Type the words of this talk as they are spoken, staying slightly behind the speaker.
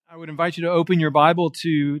would invite you to open your Bible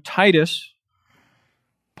to Titus,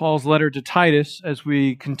 Paul's letter to Titus, as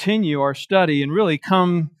we continue our study and really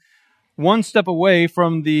come one step away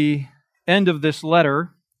from the end of this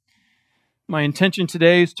letter. My intention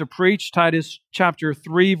today is to preach Titus chapter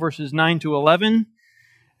 3, verses 9 to 11,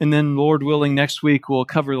 and then, Lord willing, next week we'll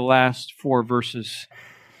cover the last 4 verses.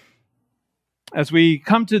 As we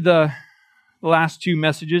come to the last 2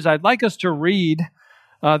 messages, I'd like us to read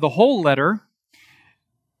the whole letter,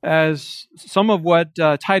 as some of what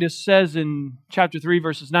Titus says in chapter 3,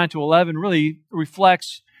 verses 9 to 11 really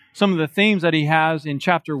reflects some of the themes that he has in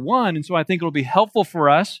chapter 1. And so I think it'll be helpful for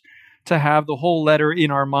us to have the whole letter in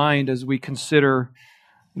our mind as we consider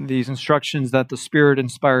these instructions that the Spirit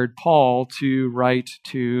inspired Paul to write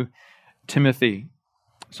to Timothy.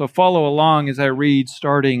 So follow along as I read,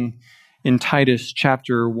 starting in Titus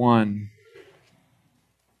chapter 1.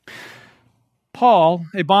 Paul,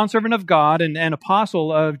 a bondservant of God and an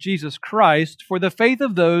apostle of Jesus Christ, for the faith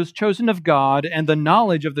of those chosen of God and the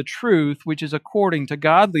knowledge of the truth which is according to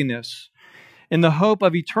godliness, in the hope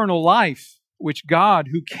of eternal life, which God,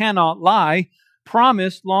 who cannot lie,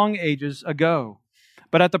 promised long ages ago,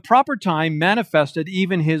 but at the proper time manifested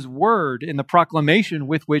even his word in the proclamation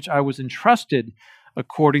with which I was entrusted,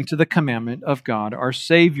 according to the commandment of God our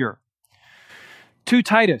Savior. To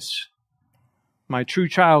Titus, my true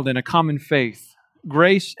child in a common faith,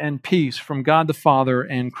 grace and peace from God the Father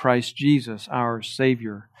and Christ Jesus, our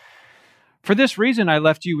Savior. For this reason I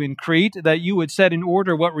left you in Crete, that you would set in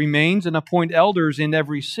order what remains and appoint elders in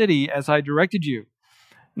every city as I directed you.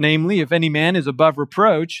 Namely, if any man is above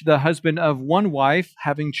reproach, the husband of one wife,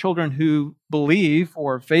 having children who believe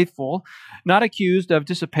or are faithful, not accused of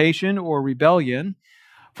dissipation or rebellion.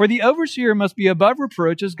 For the overseer must be above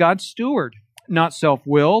reproach as God's steward, not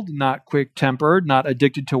self-willed, not quick-tempered, not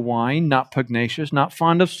addicted to wine, not pugnacious, not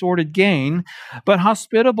fond of sordid gain, but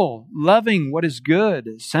hospitable, loving what is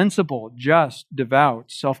good, sensible, just, devout,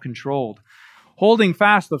 self-controlled, holding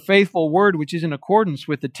fast the faithful word which is in accordance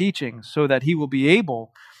with the teaching, so that he will be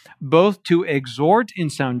able both to exhort in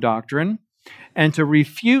sound doctrine and to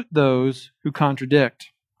refute those who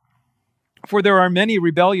contradict. For there are many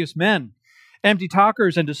rebellious men, empty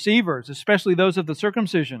talkers and deceivers, especially those of the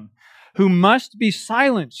circumcision, who must be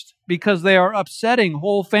silenced because they are upsetting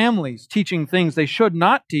whole families, teaching things they should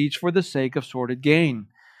not teach for the sake of sordid gain.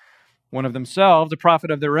 One of themselves, a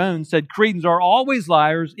prophet of their own, said, Cretans are always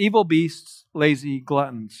liars, evil beasts, lazy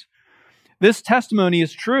gluttons. This testimony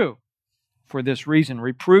is true. For this reason,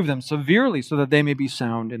 reprove them severely so that they may be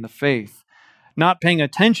sound in the faith, not paying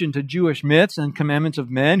attention to Jewish myths and commandments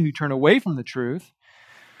of men who turn away from the truth.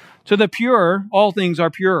 To the pure, all things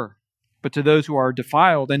are pure. But to those who are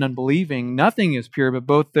defiled and unbelieving, nothing is pure, but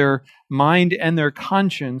both their mind and their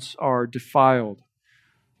conscience are defiled.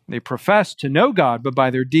 They profess to know God, but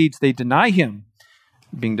by their deeds they deny Him,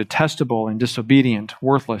 being detestable and disobedient,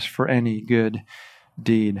 worthless for any good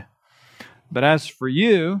deed. But as for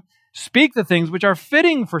you, speak the things which are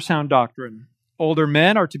fitting for sound doctrine. Older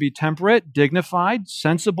men are to be temperate, dignified,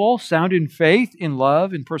 sensible, sound in faith, in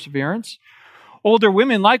love, in perseverance. Older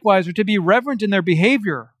women likewise are to be reverent in their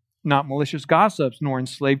behavior, not malicious gossips, nor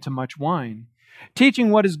enslaved to much wine,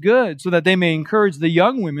 teaching what is good, so that they may encourage the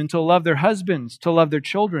young women to love their husbands, to love their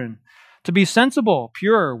children, to be sensible,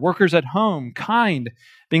 pure, workers at home, kind,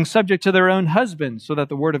 being subject to their own husbands, so that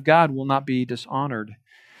the word of God will not be dishonored.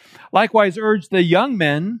 Likewise, urge the young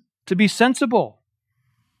men to be sensible.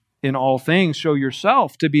 In all things, show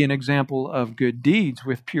yourself to be an example of good deeds,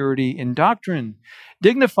 with purity in doctrine,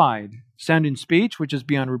 dignified, sound in speech, which is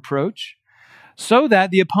beyond reproach, so that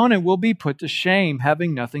the opponent will be put to shame,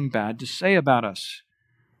 having nothing bad to say about us.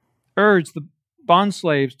 Urge the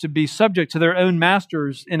bondslaves to be subject to their own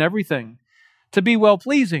masters in everything, to be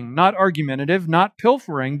well-pleasing, not argumentative, not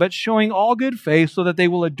pilfering, but showing all good faith, so that they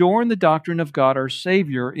will adorn the doctrine of God our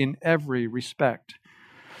Savior in every respect.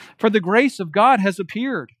 For the grace of God has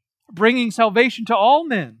appeared, bringing salvation to all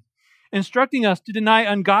men, instructing us to deny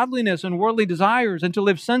ungodliness and worldly desires, and to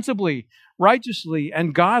live sensibly, righteously,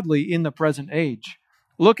 and godly in the present age,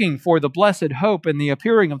 looking for the blessed hope and the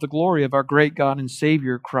appearing of the glory of our great God and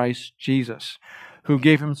Savior, Christ Jesus, who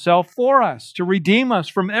gave Himself for us to redeem us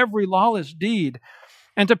from every lawless deed,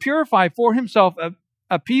 and to purify for Himself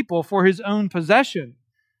a people for His own possession,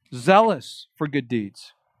 zealous for good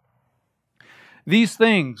deeds. These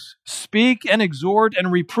things speak and exhort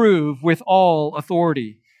and reprove with all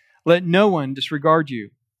authority. Let no one disregard you.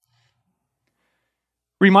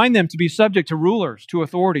 Remind them to be subject to rulers, to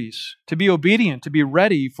authorities, to be obedient, to be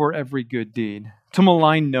ready for every good deed, to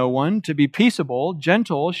malign no one, to be peaceable,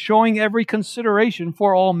 gentle, showing every consideration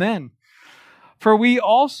for all men. For we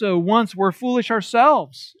also once were foolish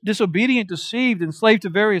ourselves, disobedient, deceived, enslaved to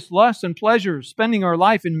various lusts and pleasures, spending our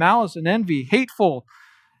life in malice and envy, hateful,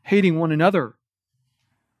 hating one another.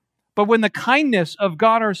 But when the kindness of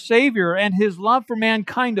God our Savior and His love for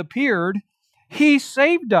mankind appeared, He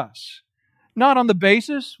saved us, not on the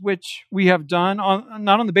basis which we have done,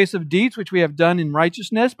 not on the basis of deeds which we have done in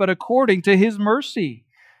righteousness, but according to His mercy,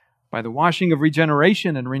 by the washing of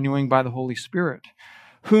regeneration and renewing by the Holy Spirit,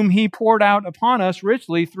 whom He poured out upon us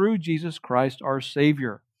richly through Jesus Christ our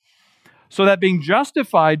Savior, so that being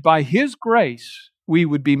justified by His grace, we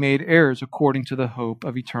would be made heirs according to the hope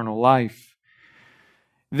of eternal life.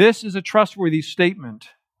 This is a trustworthy statement,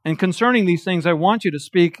 and concerning these things I want you to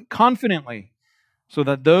speak confidently, so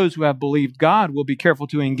that those who have believed God will be careful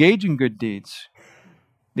to engage in good deeds.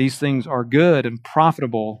 These things are good and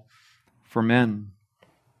profitable for men.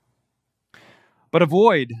 But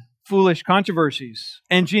avoid foolish controversies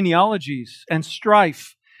and genealogies and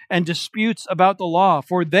strife and disputes about the law,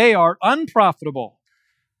 for they are unprofitable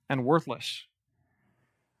and worthless.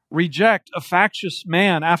 Reject a factious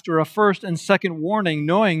man after a first and second warning,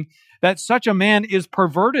 knowing that such a man is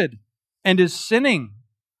perverted and is sinning,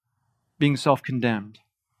 being self-condemned.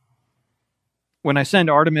 When I send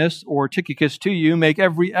Artemas or Tychicus to you, make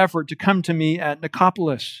every effort to come to me at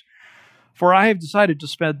Nicopolis, for I have decided to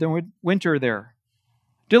spend the winter there.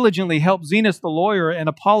 Diligently help Zenas the lawyer and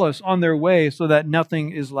Apollos on their way, so that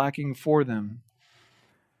nothing is lacking for them.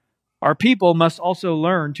 Our people must also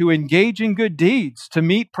learn to engage in good deeds, to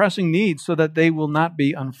meet pressing needs, so that they will not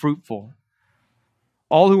be unfruitful.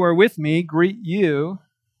 All who are with me greet you.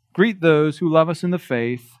 Greet those who love us in the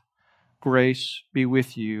faith. Grace be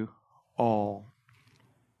with you all.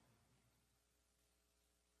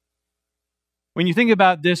 When you think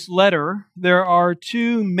about this letter, there are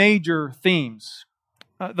two major themes.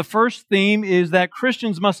 The first theme is that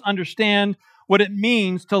Christians must understand what it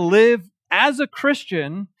means to live as a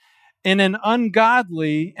Christian in an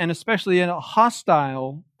ungodly and especially in a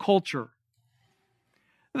hostile culture.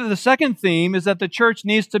 The second theme is that the church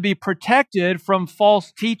needs to be protected from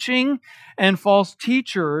false teaching and false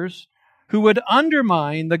teachers who would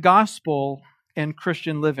undermine the gospel and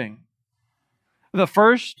Christian living. The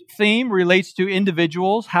first theme relates to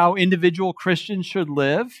individuals, how individual Christians should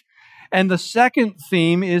live. And the second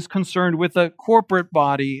theme is concerned with the corporate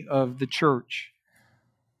body of the church.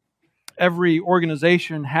 Every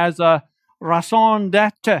organization has a raison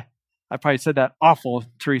d'être. I probably said that awful,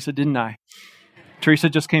 Teresa, didn't I? Teresa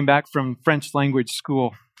just came back from French language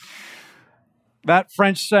school. That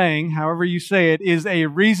French saying, however you say it, is a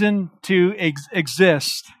reason to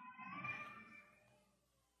exist.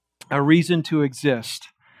 A reason to exist.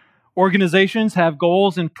 Organizations have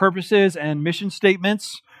goals and purposes and mission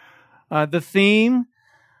statements. The theme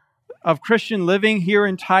of Christian living here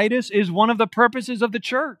in Titus is one of the purposes of the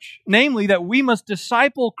church, namely that we must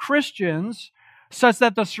disciple Christians such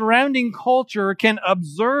that the surrounding culture can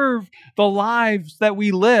observe the lives that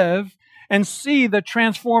we live and see the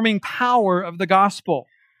transforming power of the gospel.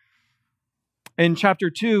 In chapter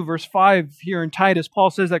 2, verse 5 here in Titus, Paul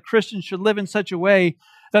says that Christians should live in such a way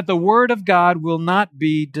that the word of God will not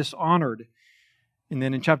be dishonored. And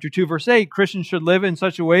then in chapter 2, verse 8, Christians should live in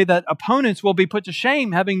such a way that opponents will be put to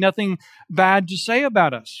shame, having nothing bad to say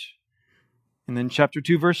about us. And then chapter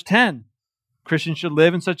 2, verse 10, Christians should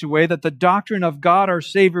live in such a way that the doctrine of God our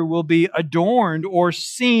Savior will be adorned or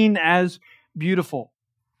seen as beautiful.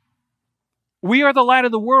 We are the light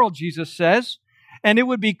of the world, Jesus says, and it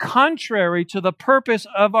would be contrary to the purpose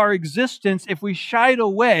of our existence if we shied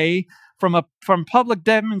away from public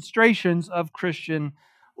demonstrations of Christian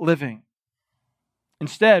living.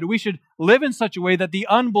 Instead, we should live in such a way that the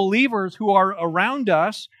unbelievers who are around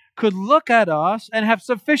us could look at us and have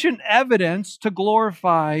sufficient evidence to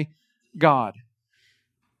glorify God.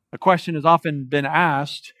 A question has often been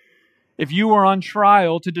asked, if you were on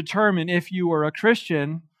trial to determine if you were a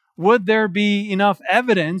Christian, would there be enough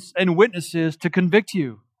evidence and witnesses to convict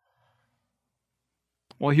you?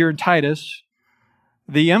 Well, here in Titus,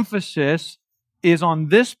 the emphasis is on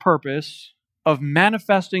this purpose of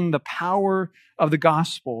manifesting the power of the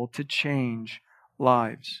gospel to change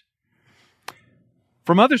lives.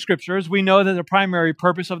 From other scriptures, we know that the primary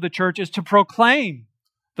purpose of the church is to proclaim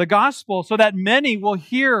the gospel so that many will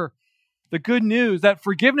hear the good news that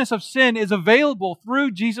forgiveness of sin is available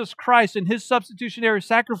through Jesus Christ and His substitutionary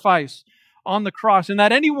sacrifice on the cross, and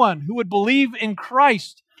that anyone who would believe in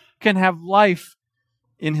Christ can have life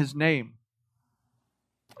in His name.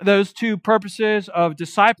 Those two purposes of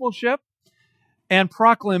discipleship and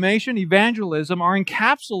proclamation, evangelism, are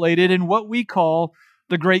encapsulated in what we call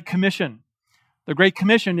the Great Commission. The Great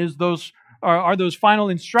Commission is those are those final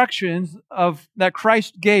instructions that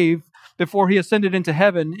Christ gave before he ascended into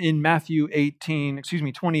heaven in Matthew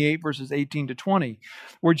 28, verses 18 to 20,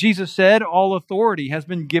 where Jesus said, "All authority has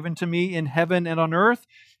been given to me in heaven and on earth.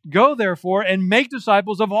 Go therefore and make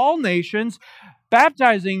disciples of all nations,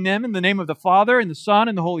 baptizing them in the name of the Father and the Son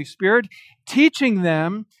and the Holy Spirit, teaching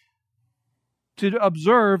them to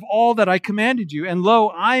observe all that I commanded you. And lo,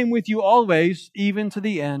 I am with you always, even to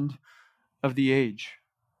the end of the age."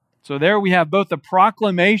 So there we have both the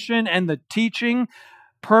proclamation and the teaching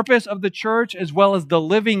purpose of the church, as well as the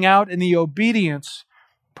living out and the obedience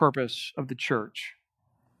purpose of the church.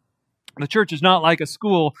 The church is not like a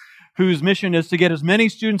school whose mission is to get as many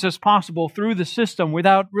students as possible through the system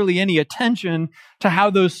without really any attention to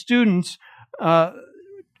how those students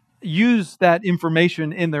use that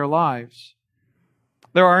information in their lives.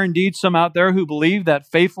 There are indeed some out there who believe that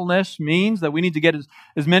faithfulness means that we need to get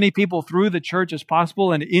as many people through the church as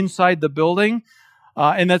possible and inside the building.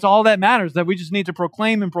 And that's all that matters, that we just need to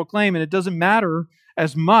proclaim. And it doesn't matter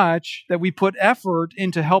as much that we put effort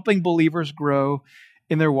into helping believers grow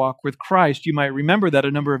in their walk with Christ. You might remember that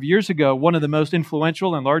a number of years ago, one of the most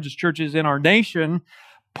influential and largest churches in our nation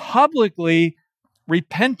publicly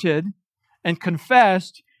repented and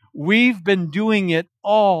confessed, "We've been doing it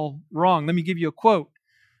all wrong." Let me give you a quote.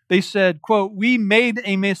 They said, quote, "We made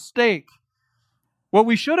a mistake. What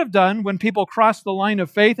we should have done when people crossed the line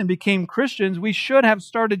of faith and became Christians, we should have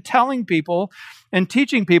started telling people and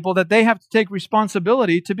teaching people that they have to take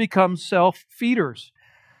responsibility to become self-feeders.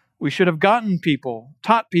 We should have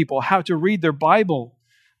taught people how to read their Bible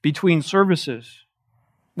between services."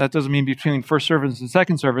 That doesn't mean between first service and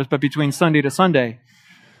second service, but between Sunday to Sunday.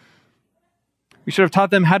 "We should have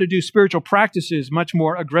taught them how to do spiritual practices much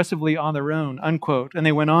more aggressively on their own," unquote. And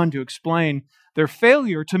they went on to explain their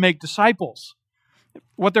failure to make disciples.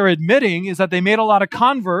 What they're admitting is that they made a lot of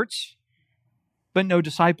converts, but no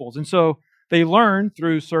disciples. And so they learned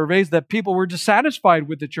through surveys that people were dissatisfied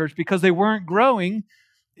with the church because they weren't growing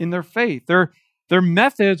in their faith. Their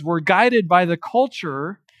methods were guided by the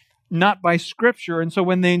culture, not by Scripture. And so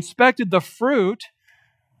when they inspected the fruit,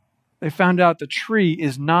 they found out the tree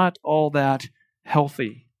is not all that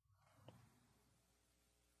healthy.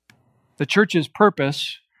 The church's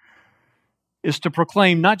purpose is to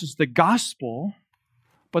proclaim not just the gospel,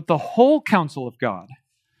 but the whole counsel of God.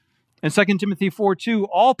 In 2 Timothy 4:2,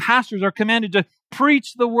 all pastors are commanded to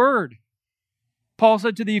preach the word. Paul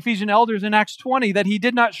said to the Ephesian elders in Acts 20 that he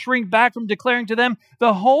did not shrink back from declaring to them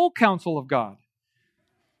the whole counsel of God.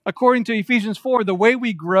 According to Ephesians 4, the way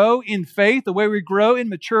we grow in faith, the way we grow in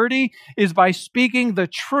maturity is by speaking the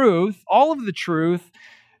truth, all of the truth,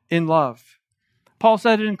 in love. Paul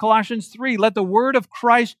said it in Colossians 3, "Let the word of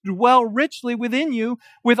Christ dwell richly within you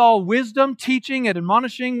with all wisdom, teaching and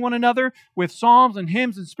admonishing one another with psalms and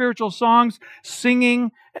hymns and spiritual songs,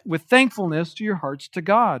 singing with thankfulness to your hearts to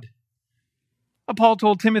God." Paul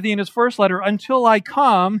told Timothy in his first letter, "Until I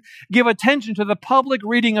come, give attention to the public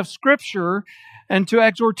reading of Scripture and to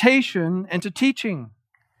exhortation and to teaching."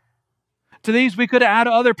 To these, we could add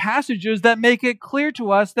other passages that make it clear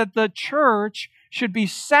to us that the church should be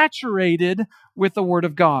saturated with the Word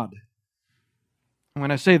of God. And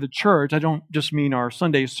when I say the church, I don't just mean our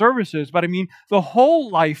Sunday services, but I mean the whole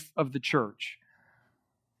life of the church.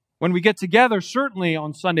 When we get together, certainly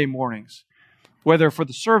on Sunday mornings, whether for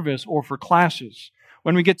the service or for classes,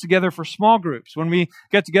 when we get together for small groups, when we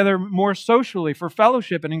get together more socially for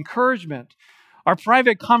fellowship and encouragement, our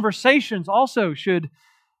private conversations also should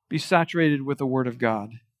be saturated with the Word of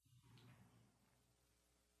God.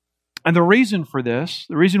 And the reason for this,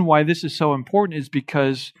 the reason why this is so important is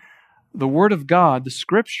because the Word of God, the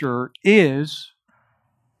Scripture, is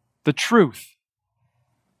the truth.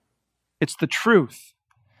 It's the truth.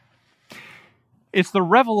 It's the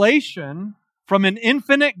revelation from an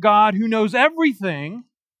infinite God who knows everything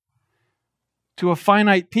to a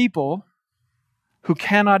finite people who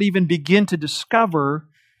cannot even begin to discover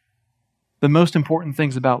the most important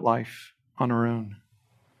things about life on our own.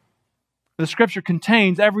 The Scripture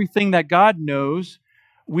contains everything that God knows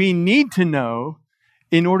we need to know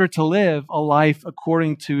in order to live a life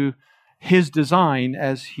according to His design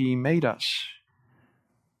as He made us.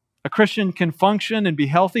 A Christian can function and be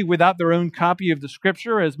healthy without their own copy of the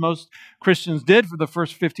Scripture, as most Christians did for the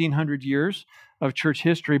first 1,500 years of church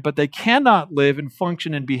history, but they cannot live and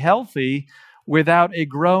function and be healthy without a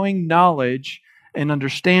growing knowledge and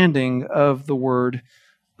understanding of the Word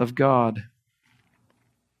of God.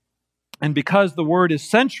 And because the Word is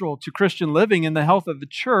central to Christian living and the health of the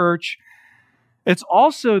church, it's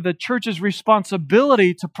also the church's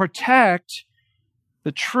responsibility to protect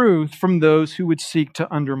the truth from those who would seek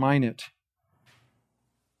to undermine it.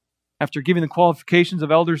 After giving the qualifications of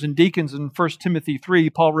elders and deacons in 1 Timothy 3,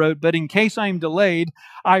 Paul wrote, "But in case I am delayed,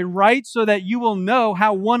 I write so that you will know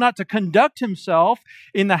how one ought to conduct himself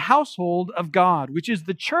in the household of God, which is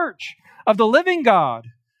the church of the living God,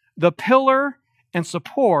 the pillar and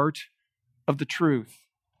support of the truth."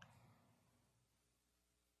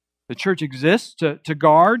 The church exists to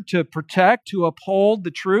guard, to protect, to uphold the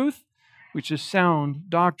truth, which is sound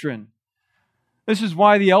doctrine. This is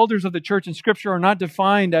why the elders of the church in Scripture are not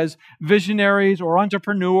defined as visionaries or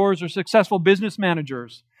entrepreneurs or successful business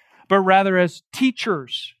managers, but rather as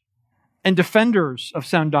teachers and defenders of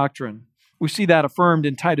sound doctrine. We see that affirmed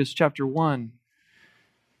in Titus chapter 1.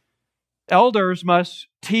 Elders must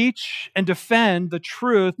teach and defend the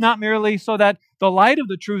truth, not merely so that the light of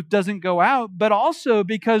the truth doesn't go out, but also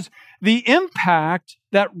because the impact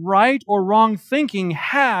that right or wrong thinking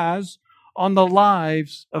has on the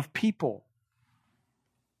lives of people.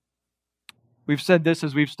 We've said this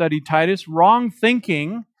as we've studied Titus: wrong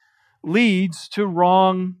thinking leads to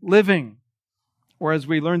wrong living. Or as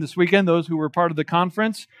we learned this weekend, those who were part of the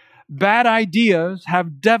conference, bad ideas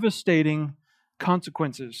have devastating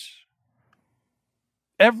consequences.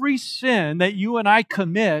 Every sin that you and I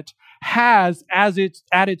commit has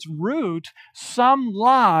at its root some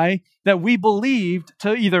lie that we believed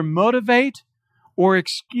to either motivate or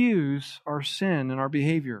excuse our sin and our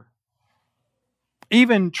behavior.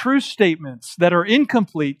 Even true statements that are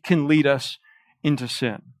incomplete can lead us into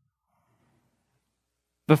sin.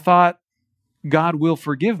 The thought, "God will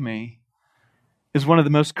forgive me," is one of the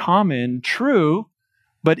most common, true,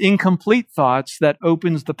 but incomplete thoughts that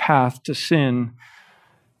opens the path to sin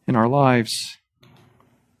in our lives.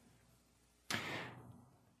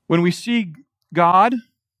 When we see God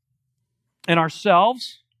and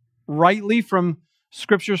ourselves rightly from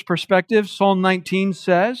Scripture's perspective, Psalm 19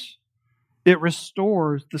 says, it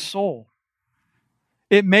restores the soul.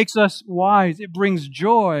 It makes us wise. It brings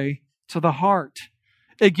joy to the heart.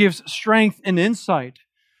 It gives strength and insight.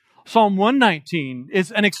 Psalm 119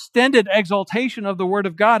 is an extended exaltation of the Word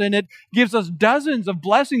of God, and it gives us dozens of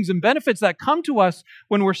blessings and benefits that come to us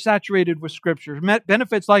when we're saturated with Scripture.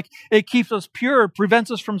 Benefits like it keeps us pure, prevents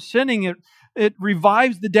us from sinning, it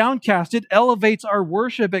revives the downcast, it elevates our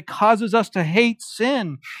worship, it causes us to hate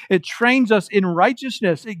sin, it trains us in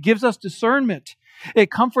righteousness, it gives us discernment,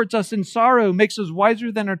 it comforts us in sorrow, makes us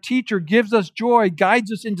wiser than our teacher, gives us joy,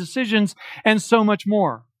 guides us in decisions, and so much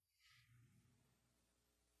more.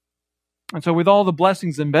 And so with all the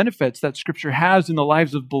blessings and benefits that Scripture has in the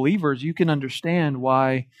lives of believers, you can understand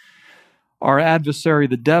why our adversary,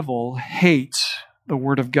 the devil, hates the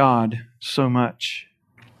Word of God so much.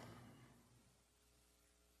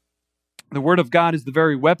 The Word of God is the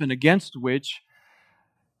very weapon against which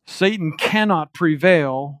Satan cannot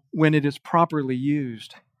prevail when it is properly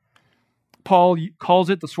used. Paul calls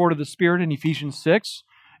it the sword of the Spirit in Ephesians 6.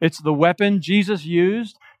 It's the weapon Jesus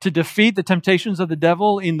used to defeat the temptations of the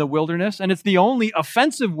devil in the wilderness. And it's the only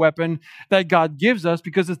offensive weapon that God gives us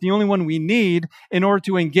because it's the only one we need in order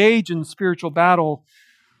to engage in the spiritual battle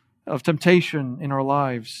of temptation in our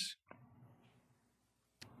lives.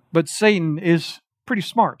 But Satan is pretty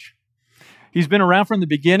smart. He's been around from the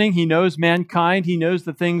beginning. He knows mankind. He knows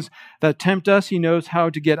the things that tempt us. He knows how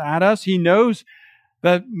to get at us. He knows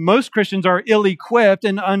that most Christians are ill-equipped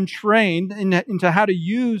and untrained into how to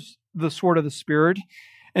use the sword of the Spirit.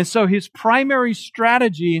 And so his primary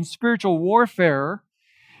strategy in spiritual warfare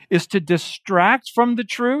is to distract from the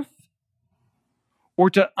truth or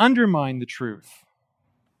to undermine the truth.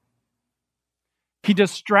 He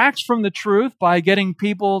distracts from the truth by getting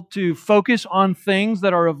people to focus on things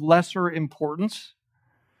that are of lesser importance.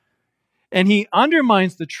 And he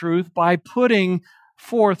undermines the truth by putting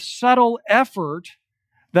forth subtle effort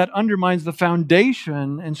that undermines the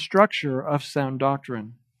foundation and structure of sound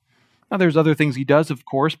doctrine. Now, there's other things he does, of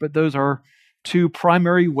course, but those are two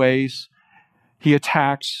primary ways he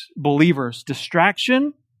attacks believers: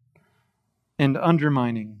 distraction and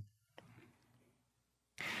undermining.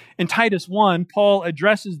 In Titus 1, Paul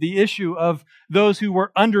addresses the issue of those who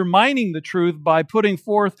were undermining the truth by putting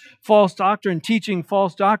forth false doctrine, teaching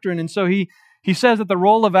false doctrine. And so he says that the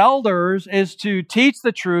role of elders is to teach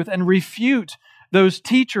the truth and refute those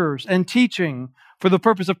teachers and teaching for the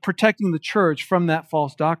purpose of protecting the church from that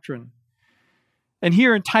false doctrine. And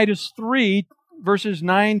here in Titus 3, verses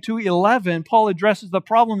 9 to 11, Paul addresses the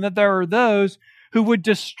problem that there are those who would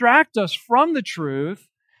distract us from the truth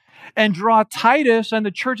and draw Titus and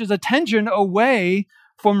the church's attention away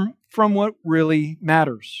from what really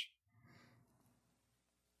matters.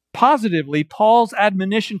 Positively, Paul's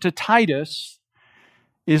admonition to Titus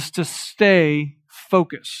is to stay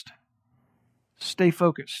focused. Stay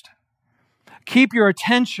focused. Keep your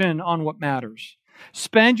attention on what matters.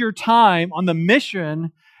 Spend your time on the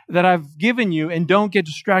mission that I've given you and don't get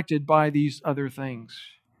distracted by these other things.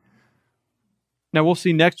 Now, we'll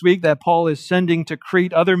see next week that Paul is sending to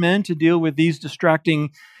Crete other men to deal with these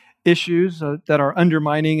distracting issues that are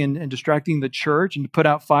undermining and distracting the church and to put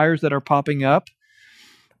out fires that are popping up.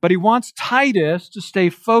 But he wants Titus to stay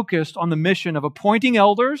focused on the mission of appointing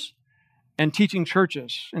elders and teaching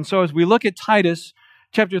churches. And so as we look at Titus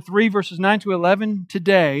chapter 3, verses 9 to 11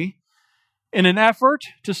 today, in an effort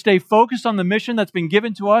to stay focused on the mission that's been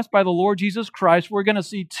given to us by the Lord Jesus Christ, we're going to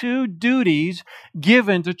see two duties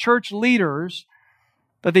given to church leaders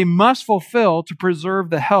that they must fulfill to preserve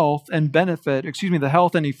the health and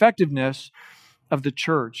effectiveness of the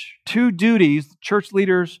church. Two duties church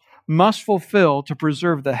leaders must fulfill to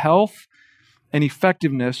preserve the health and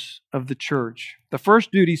effectiveness of the church. The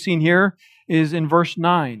first duty seen here is in verse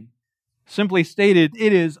 9. Simply stated,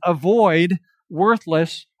 it is avoid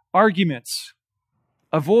worthless arguments.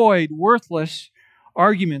 Avoid worthless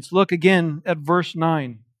arguments. Look again at verse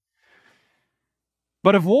 9.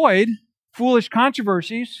 But avoid foolish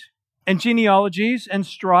controversies and genealogies and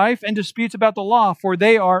strife and disputes about the law, for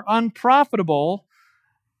they are unprofitable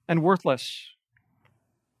and worthless.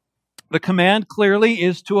 The command clearly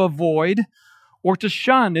is to avoid or to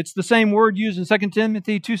shun. It's the same word used in 2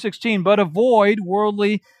 Timothy 2:16, but avoid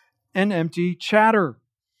worldly and empty chatter.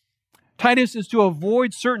 Titus is to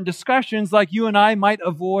avoid certain discussions like you and I might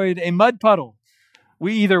avoid a mud puddle.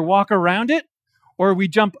 We either walk around it or we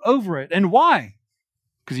jump over it. And why?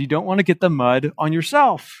 Because you don't want to get the mud on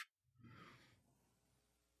yourself.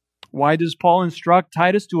 Why does Paul instruct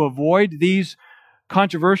Titus to avoid these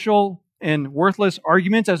controversial and worthless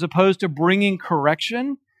arguments as opposed to bringing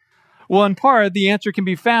correction? Well, in part, the answer can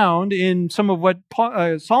be found in some of what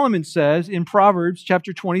Solomon says in Proverbs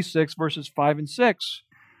chapter 26, verses 5 and 6,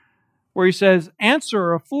 where he says,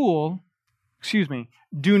 do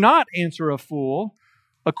not answer a fool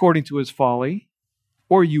according to his folly,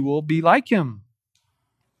 or you will be like him.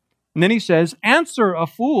 And then he says, answer a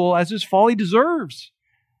fool as his folly deserves,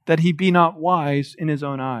 that he be not wise in his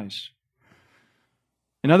own eyes.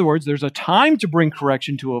 In other words, there's a time to bring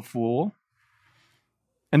correction to a fool,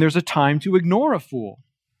 and there's a time to ignore a fool.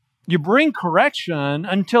 You bring correction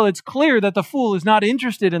until it's clear that the fool is not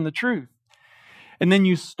interested in the truth. And then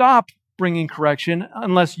you stop bringing correction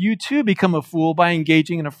unless you too become a fool by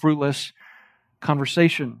engaging in a fruitless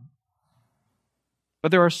conversation.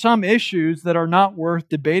 But there are some issues that are not worth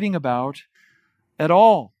debating about at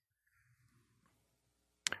all.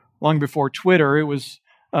 Long before Twitter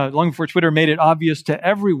made it obvious to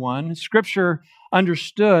everyone, Scripture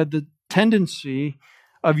understood the tendency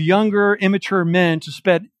of younger, immature men to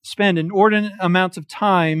spend inordinate amounts of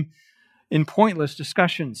time in pointless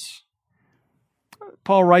discussions.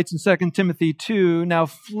 Paul writes in 2 Timothy 2, now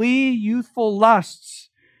flee youthful lusts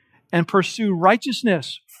and pursue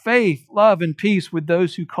righteousness, faith, love, and peace with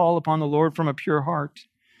those who call upon the Lord from a pure heart.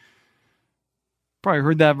 Probably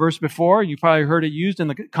heard that verse before. You probably heard it used in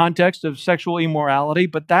the context of sexual immorality,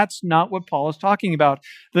 but that's not what Paul is talking about.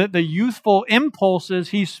 The youthful impulses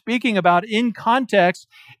he's speaking about in context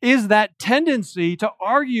is that tendency to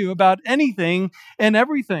argue about anything and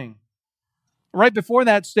everything. Right before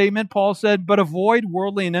that statement, Paul said, but avoid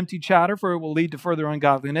worldly and empty chatter, for it will lead to further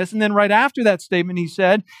ungodliness. And then right after that statement, he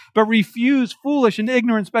said, but refuse foolish and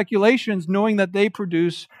ignorant speculations, knowing that they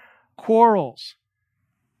produce quarrels.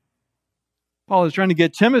 Paul is trying to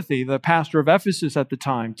get Timothy, the pastor of Ephesus at the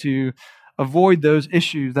time, to avoid those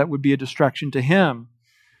issues that would be a distraction to him.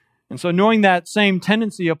 And so knowing that same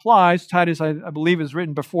tendency applies, Titus, I believe, is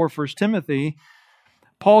written before 1 Timothy.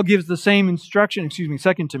 Paul gives the same instruction, 2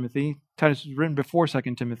 Timothy. Titus is written before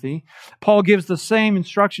 2 Timothy. Paul gives the same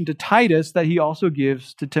instruction to Titus that he also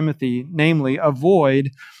gives to Timothy, namely,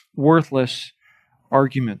 avoid worthless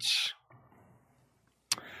arguments.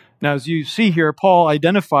 Now, as you see here, Paul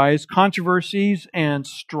identifies controversies and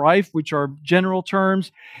strife, which are general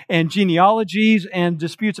terms, and genealogies and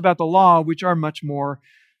disputes about the law, which are much more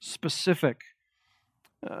specific.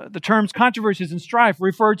 The terms controversies and strife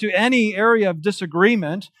refer to any area of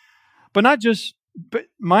disagreement, but not just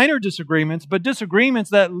minor disagreements, but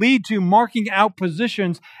disagreements that lead to marking out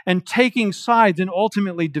positions and taking sides and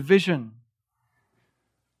ultimately division.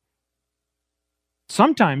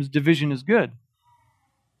 Sometimes division is good.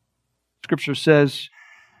 Scripture says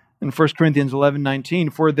in 1 Corinthians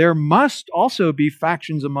 11:19, for there must also be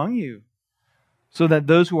factions among you, so that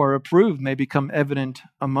those who are approved may become evident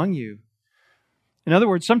among you. In other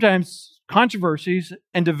words, sometimes controversies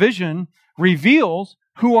and division reveals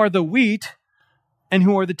who are the wheat and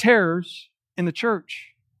who are the tares in the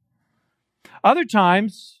church. Other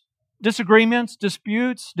times, disagreements,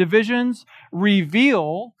 disputes, divisions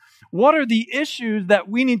reveal what are the issues that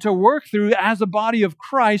we need to work through as a body of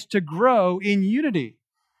Christ to grow in unity.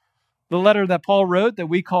 The letter that Paul wrote that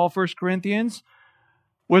we call 1 Corinthians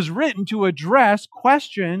was written to address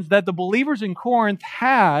questions that the believers in Corinth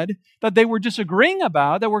had that they were disagreeing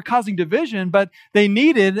about, that were causing division, but they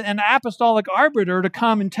needed an apostolic arbiter to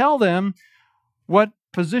come and tell them what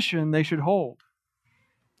position they should hold.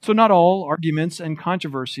 So not all arguments and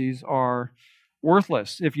controversies are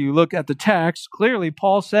worthless. If you look at the text, clearly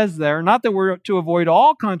Paul says there, not that we're to avoid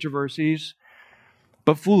all controversies,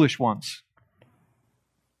 but foolish ones.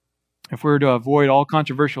 If we were to avoid all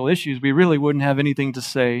controversial issues, we really wouldn't have anything to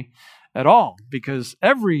say at all, because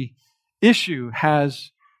every issue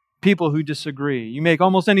has people who disagree. You make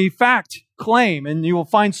almost any fact claim, and you will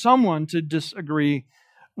find someone to disagree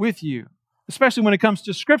with you. Especially when it comes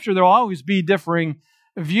to Scripture, there will always be differing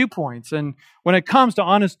viewpoints. And when it comes to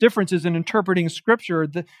honest differences in interpreting Scripture,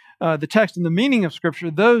 the text and the meaning of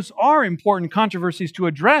Scripture, those are important controversies to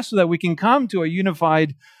address so that we can come to a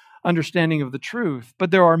unified understanding of the truth.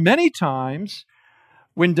 But there are many times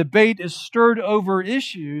when debate is stirred over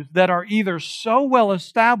issues that are either so well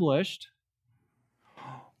established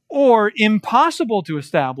or impossible to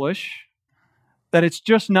establish that it's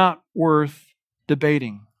just not worth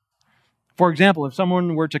debating. For example, if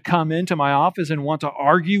someone were to come into my office and want to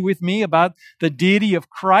argue with me about the deity of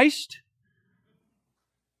Christ,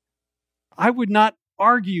 I would not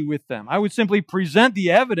argue with them. I would simply present the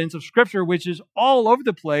evidence of Scripture, which is all over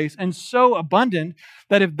the place and so abundant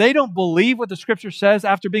that if they don't believe what the Scripture says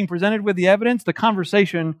after being presented with the evidence, the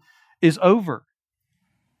conversation is over.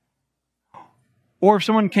 Or if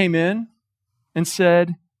someone came in and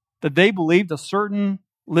said that they believed a certain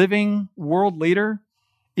living world leader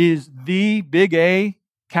is the big A,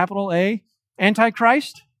 capital A,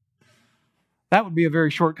 Antichrist, that would be a very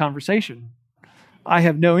short conversation. I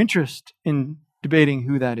have no interest in debating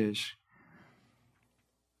who that is.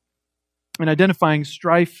 In identifying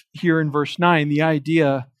strife here in verse 9, the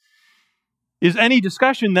idea is any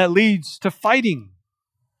discussion that leads to fighting.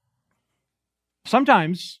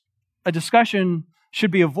 Sometimes a discussion should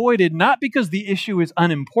be avoided not because the issue is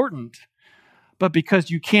unimportant, but because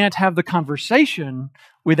you can't have the conversation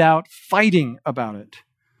without fighting about it.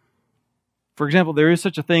 For example, there is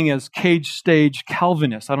such a thing as cage stage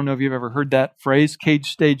Calvinists. I don't know if you've ever heard that phrase,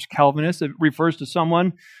 cage stage Calvinist. It refers to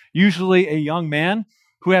someone, usually a young man,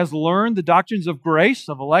 who has learned the doctrines of grace,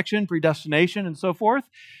 of election, predestination, and so forth.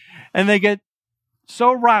 And they get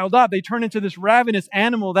so riled up, they turn into this ravenous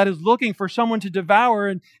animal that is looking for someone to devour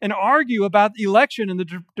and argue about election and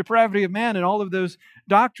the depravity of man and all of those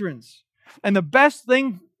doctrines. And the best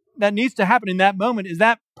thing that needs to happen in that moment is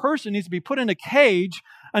that person needs to be put in a cage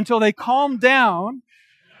until they calm down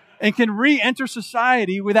and can re-enter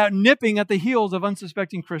society without nipping at the heels of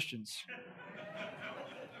unsuspecting Christians.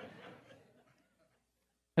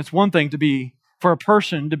 It's one thing for a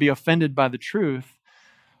person to be offended by the truth,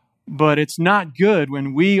 but it's not good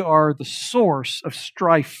when we are the source of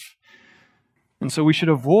strife. And so we should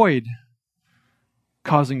avoid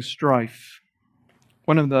causing strife.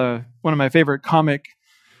 One of my favorite comic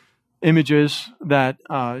images that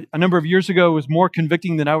a number of years ago was more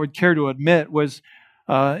convicting than I would care to admit was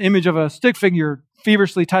an image of a stick figure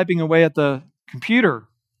feverishly typing away at the computer.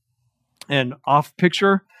 And off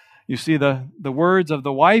picture, you see the words of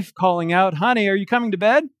the wife calling out, "Honey, are you coming to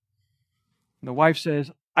bed?" And the wife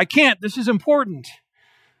says, "I can't, this is important."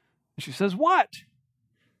 And she says, "What?"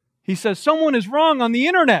 He says, "Someone is wrong on the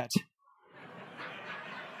internet."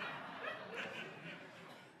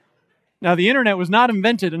 Now, the internet was not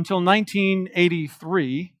invented until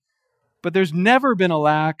 1983, but there's never been a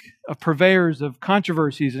lack of purveyors of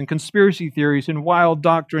controversies and conspiracy theories and wild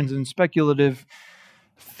doctrines and speculative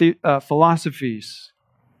philosophies.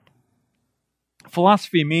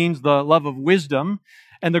 Philosophy means the love of wisdom,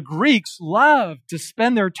 and the Greeks loved to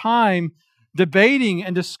spend their time debating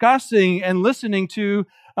and discussing and listening to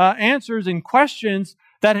answers and questions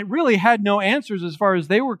that really had no answers as far as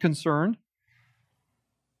they were concerned.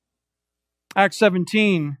 Acts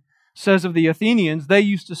 17 says of the Athenians, they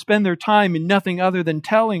used to spend their time in nothing other than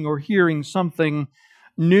telling or hearing something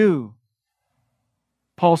new.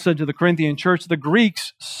 Paul said to the Corinthian church, the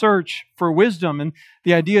Greeks search for wisdom. And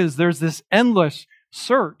the idea is there's this endless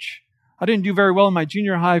search. I didn't do very well in my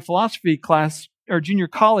junior high philosophy class or junior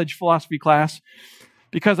college philosophy class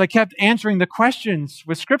because I kept answering the questions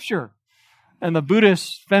with Scripture. And the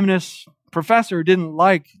Buddhist feminist professor didn't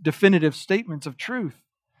like definitive statements of truth.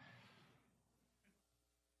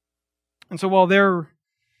 And so while there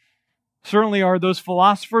certainly are those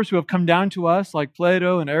philosophers who have come down to us like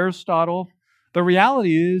Plato and Aristotle, The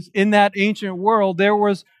reality is, in that ancient world, there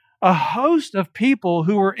was a host of people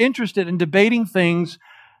who were interested in debating things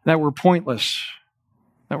that were pointless,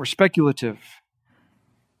 that were speculative.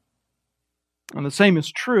 And the same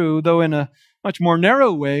is true, though in a much more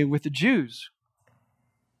narrow way, with the Jews.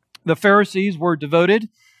 The Pharisees were devoted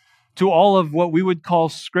to all of what we would call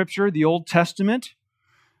Scripture, the Old Testament,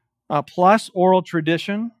 plus oral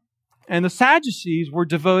tradition. And the Sadducees were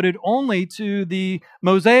devoted only to the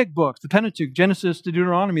Mosaic books, the Pentateuch, Genesis to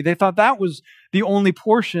Deuteronomy. They thought that was the only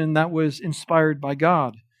portion that was inspired by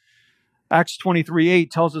God. Acts 23:8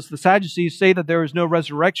 tells us the Sadducees say that there is no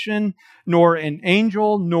resurrection, nor an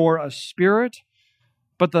angel, nor a spirit.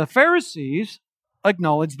 But the Pharisees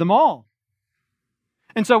acknowledge them all.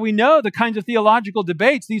 And so we know the kinds of theological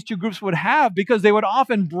debates these two groups would have because they would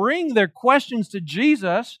often bring their questions to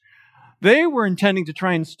Jesus. They were intending to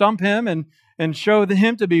try and stump him and show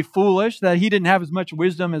him to be foolish, that he didn't have as much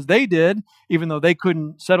wisdom as they did, even though they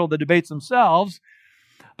couldn't settle the debates themselves.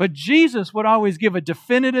 But Jesus would always give a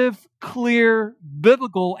definitive, clear,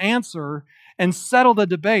 biblical answer and settle the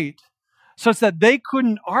debate such that they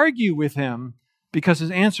couldn't argue with him because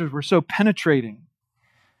his answers were so penetrating.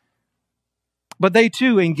 But they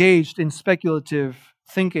too engaged in speculative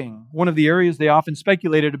thinking. One of the areas they often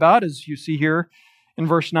speculated about, as you see here in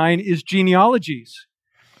verse 9, is genealogies.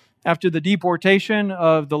 After the deportation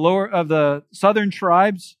of the southern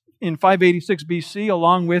tribes in 586 BC,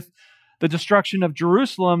 along with the destruction of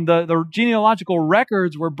Jerusalem, the genealogical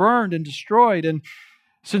records were burned and destroyed. And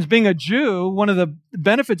since being a Jew, one of the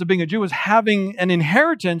benefits of being a Jew was having an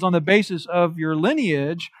inheritance on the basis of your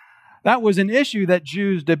lineage. That was an issue that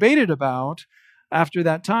Jews debated about after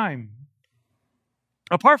that time.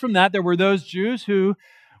 Apart from that, there were those Jews who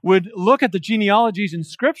would look at the genealogies in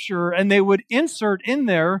Scripture and they would insert in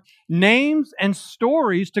there names and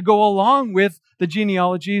stories to go along with the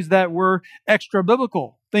genealogies that were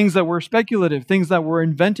extra-biblical, things that were speculative, things that were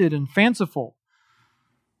invented and fanciful.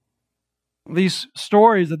 These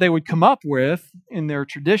stories that they would come up with in their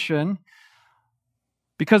tradition,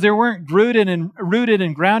 because they weren't rooted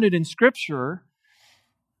and grounded in Scripture,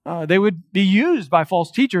 they would be used by false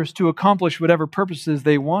teachers to accomplish whatever purposes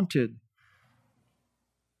they wanted.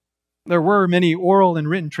 There were many oral and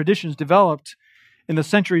written traditions developed in the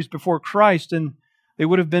centuries before Christ, and they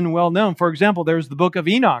would have been well known. For example, there's the book of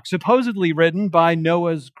Enoch, supposedly written by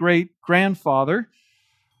Noah's great-grandfather,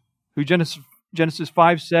 who Genesis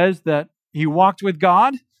 5 says that he walked with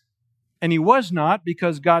God, and he was not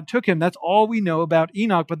because God took him. That's all we know about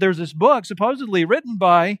Enoch. But there's this book supposedly written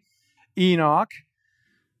by Enoch,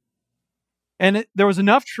 and there was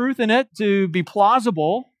enough truth in it to be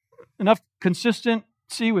plausible, enough consistency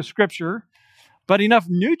with Scripture, but enough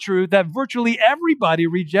new truth that virtually everybody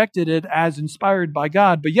rejected it as inspired by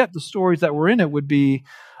God. But yet the stories that were in it would be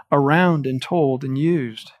around and told and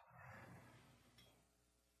used.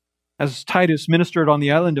 As Titus ministered on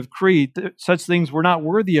the island of Crete, such things were not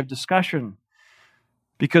worthy of discussion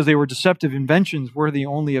because they were deceptive inventions worthy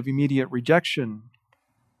only of immediate rejection.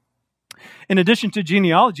 In addition to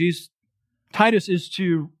genealogies, Titus is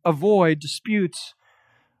to avoid disputes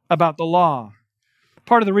about the law.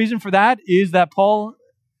 Part of the reason for that is that Paul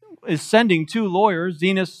is sending two lawyers,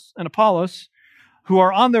 Zenas and Apollos, who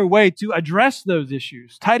are on their way to address those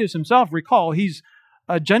issues. Titus himself, recall, he's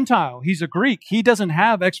a Gentile. He's a Greek. He doesn't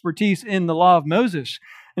have expertise in the law of Moses.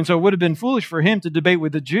 And so it would have been foolish for him to debate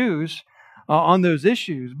with the Jews on those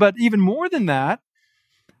issues. But even more than that,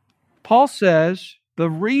 Paul says the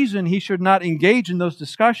reason he should not engage in those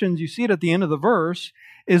discussions, you see it at the end of the verse,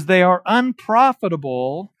 is they are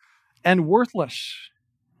unprofitable and worthless.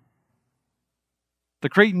 The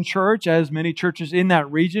Cretan church, as many churches in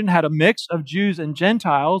that region, had a mix of Jews and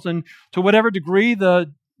Gentiles, and to whatever degree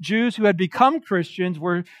the Jews who had become Christians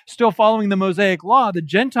were still following the Mosaic law, the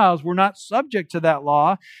Gentiles were not subject to that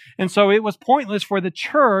law, and so it was pointless for the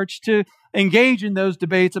church to engage in those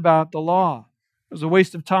debates about the law. It was a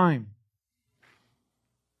waste of time.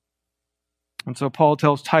 And so Paul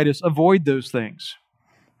tells Titus, avoid those things.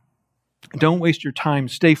 Don't waste your time.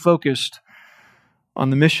 Stay focused on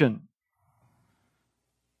the mission.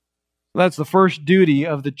 That's the first duty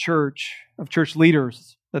of the church, of church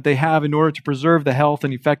leaders, that they have in order to preserve the health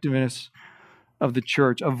and effectiveness of the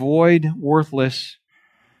church. Avoid worthless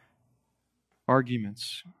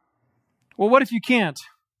arguments. Well, what if you can't?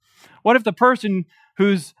 What if the person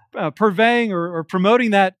who's purveying or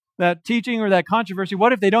promoting that teaching or that controversy,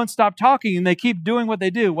 what if they don't stop talking and they keep doing what they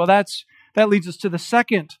do? Well, that leads us to the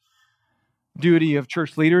second duty of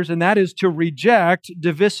church leaders, and that is to reject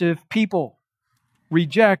divisive people.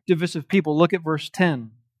 Reject divisive people. Look at verse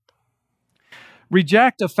 10.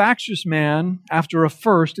 Reject a factious man after a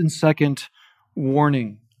first and second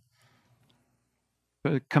warning.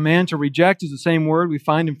 The command to reject is the same word we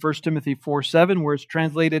find in 1 Timothy 4:7, where it's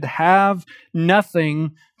translated, have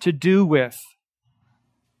nothing to do with.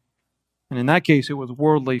 And in that case, it was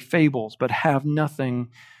worldly fables, but have nothing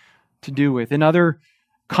to do with. In other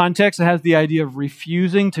contexts, it has the idea of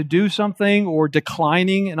refusing to do something or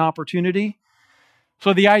declining an opportunity.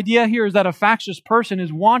 So the idea here is that a factious person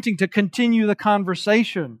is wanting to continue the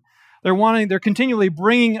conversation. They're continually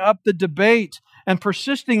bringing up the debate and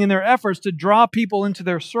persisting in their efforts to draw people into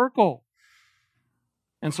their circle.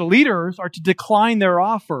 And so leaders are to decline their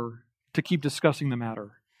offer to keep discussing the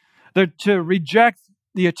matter. They're to reject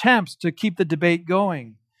the attempts to keep the debate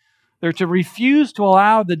going. They're to refuse to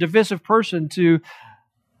allow the divisive person to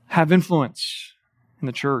have influence in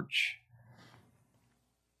the church.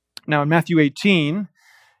 Now in Matthew 18,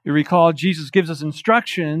 you recall Jesus gives us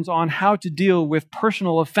instructions on how to deal with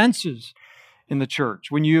personal offenses in the church.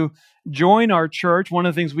 When you join our church, one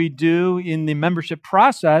of the things we do in the membership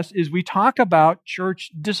process is we talk about church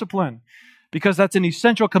discipline, because that's an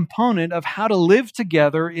essential component of how to live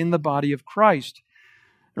together in the body of Christ.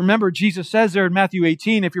 Remember, Jesus says there in Matthew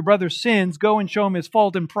 18, if your brother sins, go and show him his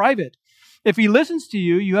fault in private. If he listens to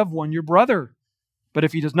you, you have won your brother. But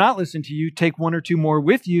if he does not listen to you, take one or two more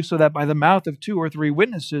with you, so that by the mouth of 2 or 3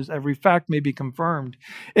 witnesses, every fact may be confirmed.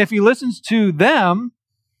 If he listens to them,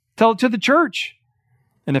 tell it to the church.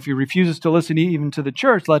 And if he refuses to listen even to the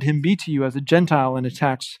church, let him be to you as a Gentile and a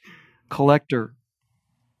tax collector.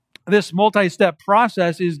 This multi-step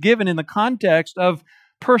process is given in the context of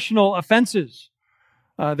personal offenses.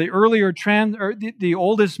 The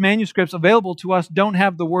oldest manuscripts available to us don't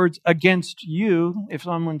have the words against you, if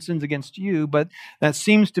someone sins against you, but that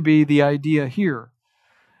seems to be the idea here.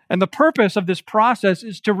 And the purpose of this process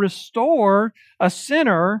is to restore a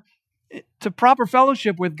sinner to proper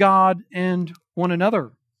fellowship with God and one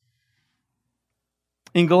another.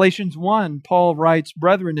 In Galatians 1, Paul writes,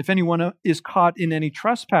 brethren, if anyone is caught in any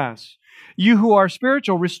trespass, you who are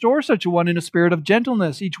spiritual, restore such a one in a spirit of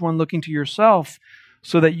gentleness, each one looking to yourself,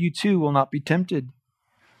 so that you too will not be tempted.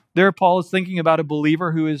 There, Paul is thinking about a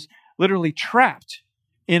believer who is literally trapped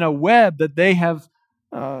in a web that they have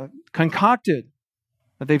concocted,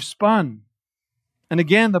 that they've spun. And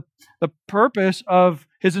again, the purpose of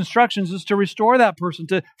his instructions is to restore that person,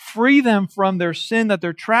 to free them from their sin that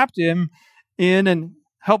they're trapped in and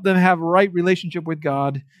help them have a right relationship with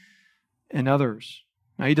God and others.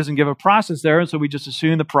 Now, he doesn't give a process there, and so we just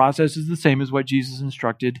assume the process is the same as what Jesus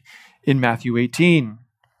instructed in Matthew 18.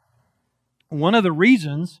 One of the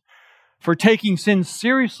reasons for taking sin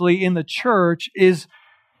seriously in the church is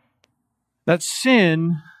that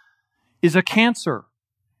sin is a cancer.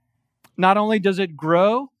 Not only does it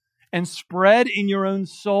grow and spread in your own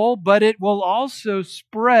soul, but it will also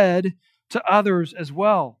spread to others as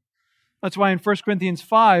well. That's why in 1 Corinthians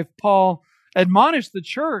 5, Paul admonished the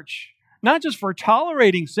church not just for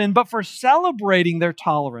tolerating sin, but for celebrating their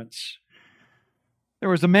tolerance. There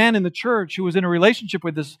was a man in the church who was in a relationship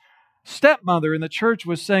with this stepmother, and the church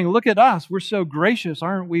was saying, look at us, we're so gracious,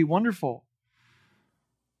 aren't we wonderful?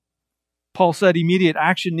 Paul said immediate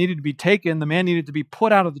action needed to be taken. The man needed to be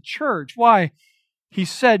put out of the church. Why? He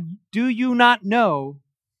said, do you not know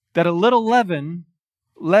that a little leaven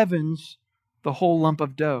leavens the whole lump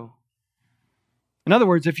of dough? In other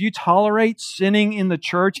words, if you tolerate sinning in the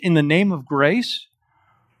church in the name of grace,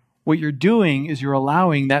 what you're doing is you're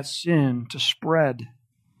allowing that sin to spread.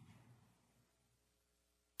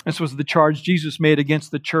 This was the charge Jesus made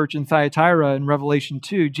against the church in Thyatira in Revelation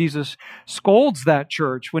 2. Jesus scolds that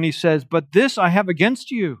church when he says, but this I have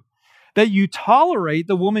against you, that you tolerate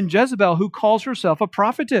the woman Jezebel, who calls herself a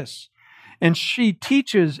prophetess. And she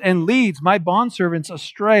teaches and leads my bondservants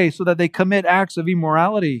astray so that they commit acts of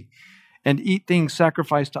immorality and eat things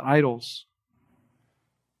sacrificed to idols.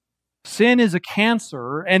 Sin is a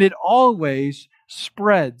cancer, and it always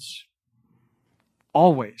spreads.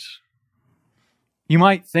 Always. You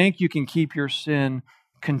might think you can keep your sin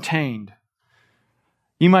contained.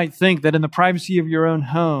 You might think that in the privacy of your own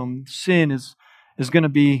home, sin is going to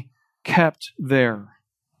be kept there.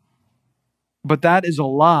 But that is a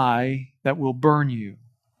lie that will burn you.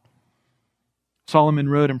 Solomon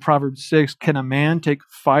wrote in Proverbs 6, can a man take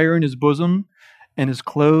fire in his bosom and his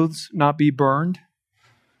clothes not be burned?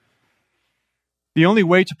 The only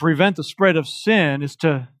way to prevent the spread of sin is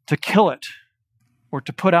to kill it or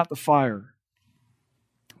to put out the fire.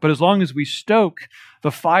 But as long as we stoke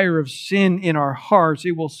the fire of sin in our hearts,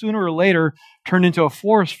 it will sooner or later turn into a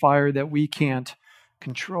forest fire that we can't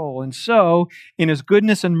control. And so, in His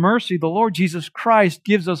goodness and mercy, the Lord Jesus Christ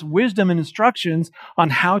gives us wisdom and instructions on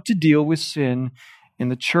how to deal with sin in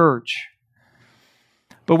the church.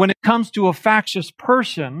 But when it comes to a factious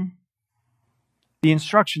person, the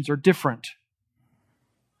instructions are different.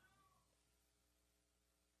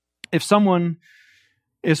 If someone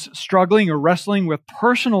is struggling or wrestling with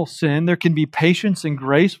personal sin, there can be patience and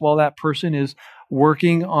grace while that person is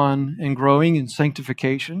working on and growing in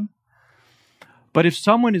sanctification. But if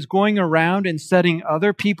someone is going around and setting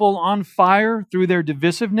other people on fire through their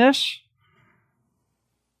divisiveness,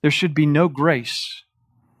 there should be no grace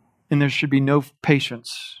and there should be no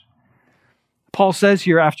patience. Paul says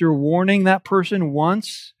here, after warning that person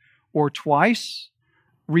once or twice,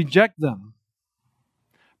 reject them.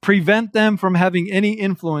 Prevent them from having any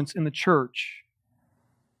influence in the church.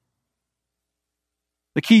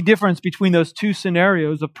 The key difference between those two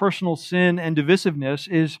scenarios of personal sin and divisiveness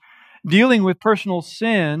is dealing with personal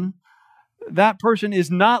sin, that person is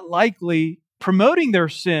not likely promoting their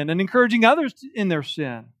sin and encouraging others in their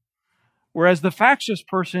sin. Whereas the factious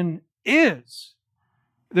person is.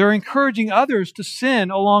 They're encouraging others to sin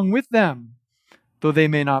along with them, though they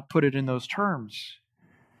may not put it in those terms.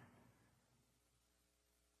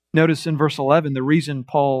 Notice in verse 11, the reason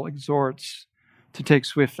Paul exhorts to take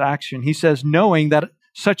swift action. He says, knowing that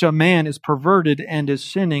such a man is perverted and is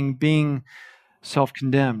sinning, being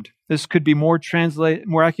self-condemned. This could be more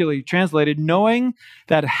accurately translated, knowing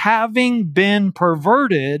that having been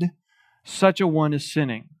perverted, such a one is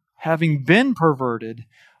sinning. Having been perverted,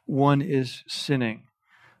 one is sinning.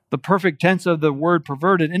 The perfect tense of the word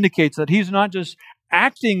perverted indicates that he's not just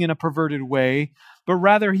acting in a perverted way, but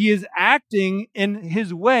rather he is acting in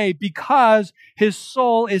his way because his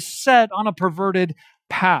soul is set on a perverted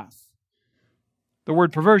path. The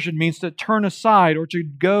word perversion means to turn aside or to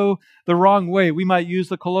go the wrong way. We might use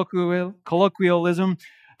the colloquialism,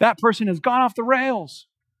 that person has gone off the rails.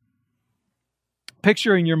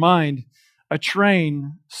 Picture in your mind a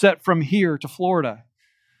train set from here to Florida.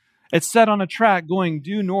 It's set on a track going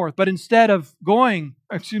due north, but instead of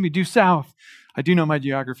due south, I do know my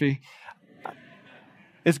geography,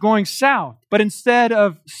 it's going south. But instead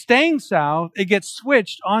of staying south, it gets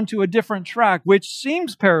switched onto a different track, which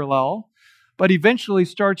seems parallel, but eventually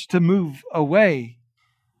starts to move away.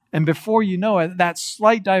 And before you know it, that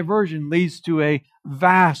slight diversion leads to a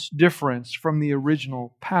vast difference from the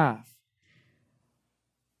original path.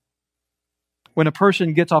 When a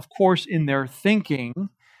person gets off course in their thinking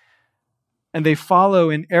and they follow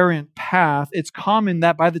an errant path, it's common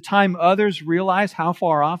that by the time others realize how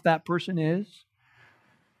far off that person is,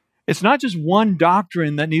 it's not just one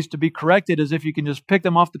doctrine that needs to be corrected as if you can just pick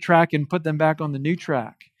them off the track and put them back on the new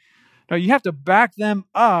track. No, you have to back them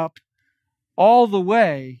up all the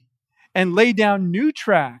way and lay down new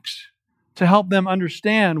tracks to help them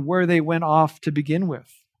understand where they went off to begin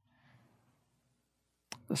with.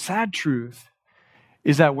 The sad truth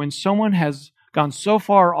is that when someone has gone so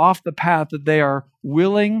far off the path that they are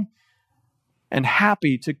willing and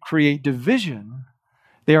happy to create division,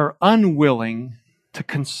 they are unwilling to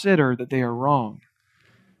consider that they are wrong.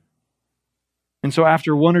 And so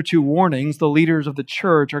after one or two warnings, the leaders of the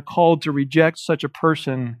church are called to reject such a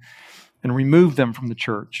person and remove them from the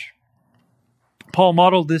church. Paul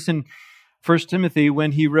modeled this in 1 Timothy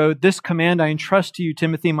when he wrote, "This command I entrust to you,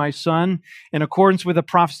 Timothy, my son, in accordance with the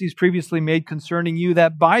prophecies previously made concerning you,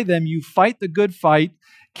 that by them you fight the good fight,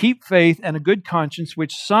 keep faith and a good conscience,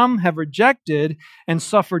 which some have rejected and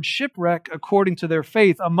suffered shipwreck according to their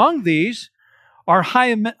faith. Among these are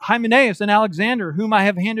Hymenaeus and Alexander, whom I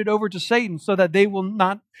have handed over to Satan, so that they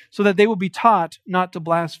will be taught not to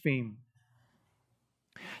blaspheme."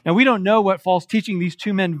 Now, we don't know what false teaching these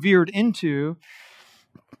two men veered into,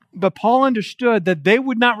 but Paul understood that they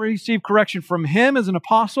would not receive correction from him as an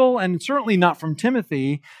apostle and certainly not from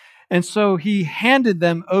Timothy. And so he handed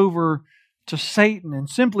them over to Satan. And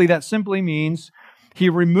that simply means he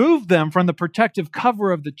removed them from the protective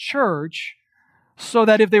cover of the church so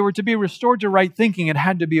that if they were to be restored to right thinking, it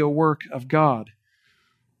had to be a work of God.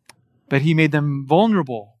 But he made them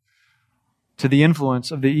vulnerable to the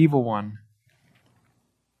influence of the evil one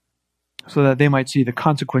so that they might see the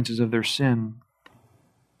consequences of their sin.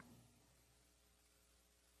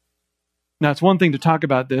 Now, it's one thing to talk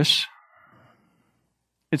about this.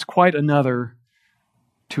 It's quite another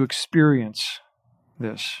to experience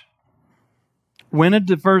this. When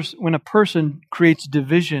a person creates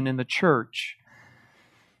division in the church,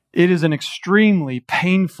 it is an extremely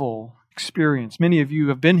painful experience. Many of you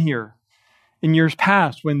have been here in years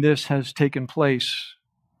past when this has taken place.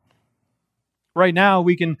 Right now,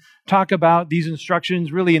 we can talk about these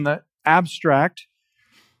instructions really in the abstract.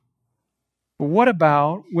 But what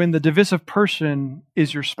about when the divisive person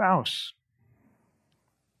is your spouse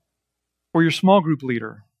or your small group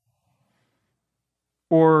leader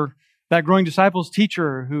or That growing disciples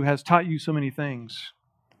teacher who has taught you so many things?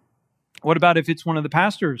 What about if it's one of the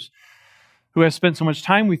pastors who has spent so much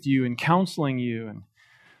time with you and counseling you,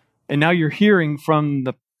 and now you're hearing from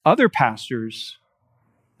the other pastors,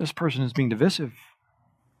 this person is being divisive.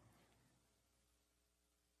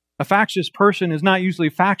 A factious person is not usually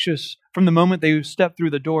factious from the moment they step through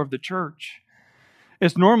the door of the church.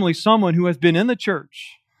 It's normally someone who has been in the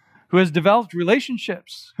church, who has developed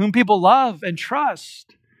relationships, whom people love and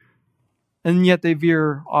trust, and yet they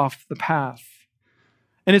veer off the path.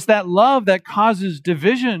 And it's that love that causes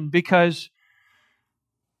division because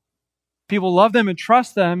people love them and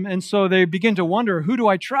trust them, and so they begin to wonder, who do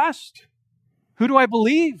I trust? Who do I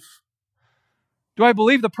believe? Do I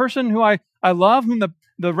believe the person who I love, whom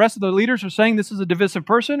the rest of the leaders are saying this is a divisive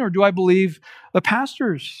person, or do I believe the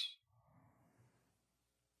pastors?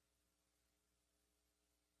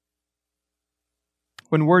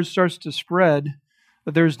 When word starts to spread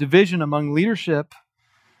that there's division among leadership,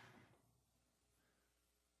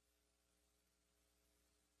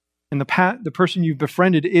 and the person you've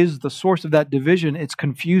befriended is the source of that division, it's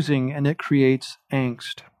confusing and it creates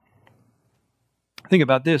angst. Think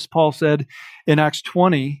about this. Paul said in Acts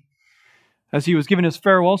 20, as he was giving his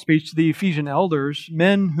farewell speech to the Ephesian elders,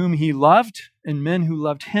 men whom he loved and men who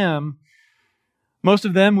loved him, most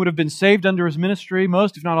of them would have been saved under his ministry.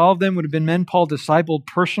 Most, if not all of them, would have been men Paul discipled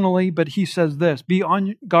personally. But he says this, be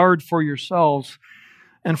on guard for yourselves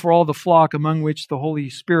and for all the flock among which the Holy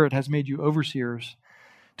Spirit has made you overseers,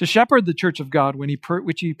 to shepherd the church of God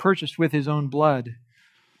which he purchased with his own blood.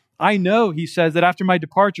 I know, he says, that after my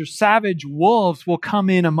departure, savage wolves will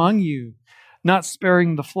come in among you, not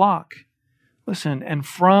sparing the flock. Listen, and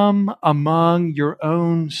from among your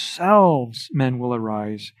own selves men will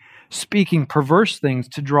arise, speaking perverse things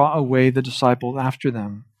to draw away the disciples after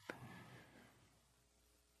them.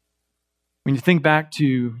 When you think back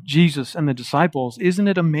to Jesus and the disciples, isn't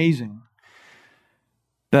it amazing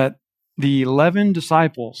that the 11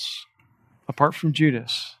 disciples, apart from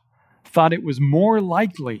Judas, thought it was more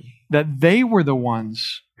likely that they were the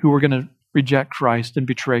ones who were going to reject Christ and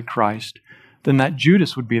betray Christ than that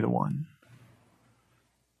Judas would be the one?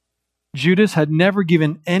 Judas had never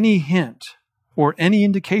given any hint or any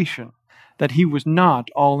indication that he was not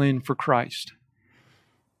all in for Christ.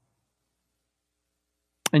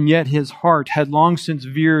 And yet his heart had long since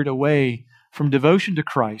veered away from devotion to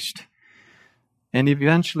Christ, and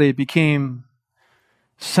eventually it became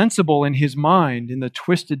sensible in his mind, in the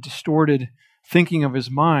twisted, distorted thinking of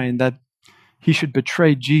his mind, that he should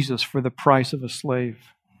betray Jesus for the price of a slave.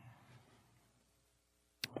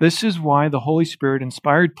 This is why the Holy Spirit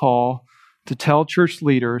inspired Paul to tell church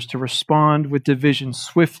leaders to respond with division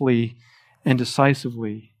swiftly and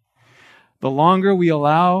decisively. The longer we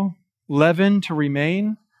allow leaven to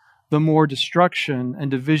remain, the more destruction and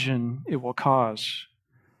division it will cause.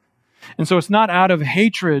 And so it's not out of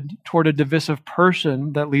hatred toward a divisive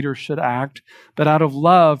person that leaders should act, but out of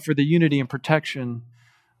love for the unity and protection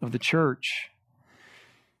of the church.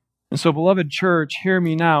 And so, beloved church, hear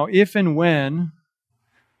me now. If and when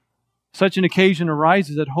such an occasion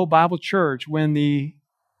arises at Hope Bible Church, when the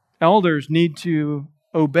elders need to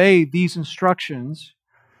obey these instructions,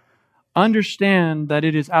 understand that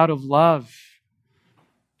it is out of love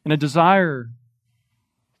and a desire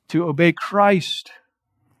to obey Christ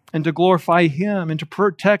and to glorify Him and to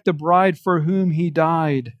protect the bride for whom He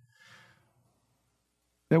died,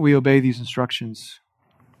 that we obey these instructions.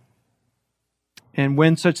 And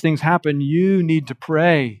when such things happen, you need to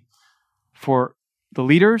pray for the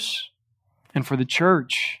leaders and for the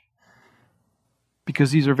church,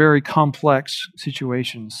 because these are very complex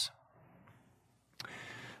situations.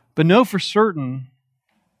 But know for certain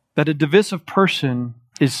that a divisive person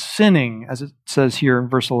is sinning, as it says here in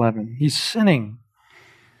verse 11. He's sinning.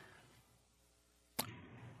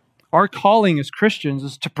 Our calling as Christians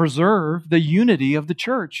is to preserve the unity of the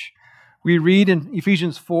church. We read in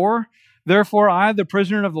Ephesians 4, "Therefore I, the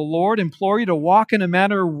prisoner of the Lord, implore you to walk in a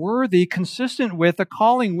manner worthy, consistent with the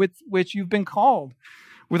calling with which you've been called,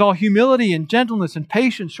 with all humility and gentleness and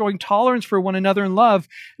patience, showing tolerance for one another in love."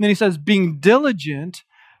 And then he says, "being diligent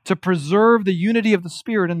to preserve the unity of the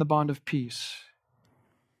Spirit in the bond of peace."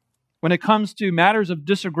 When it comes to matters of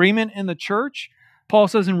disagreement in the church, Paul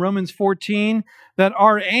says in Romans 14 that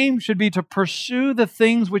our aim should be to pursue the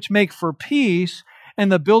things which make for peace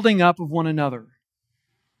and the building up of one another.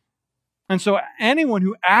 And so anyone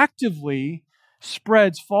who actively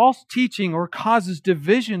spreads false teaching or causes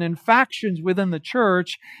division and factions within the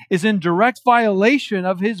church is in direct violation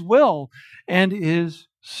of His will and is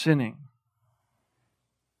sinning.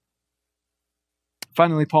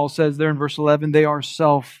 Finally, Paul says there in verse 11, they are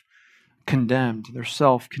self-deceived. condemned. They're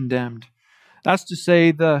self-condemned. That's to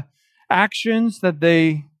say, the actions that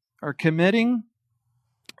they are committing,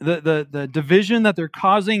 the division that they're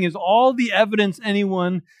causing is all the evidence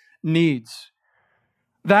anyone needs.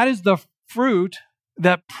 That is the fruit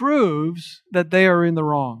that proves that they are in the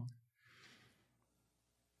wrong.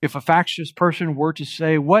 If a factious person were to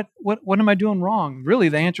say, what am I doing wrong? Really,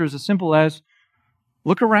 the answer is as simple as,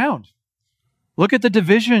 look around. Look at the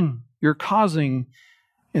division you're causing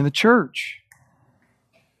in the church.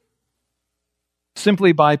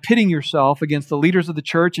 Simply by pitting yourself against the leaders of the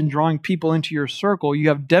church and drawing people into your circle, you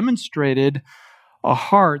have demonstrated a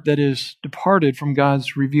heart that is departed from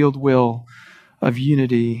God's revealed will of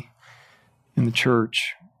unity in the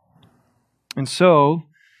church. And so,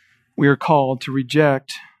 we are called to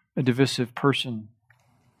reject a divisive person.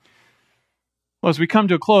 Well, as we come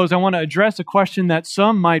to a close, I want to address a question that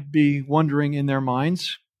some might be wondering in their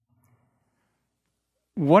minds.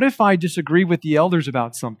 What if I disagree with the elders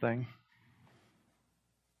about something?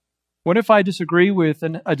 What if I disagree with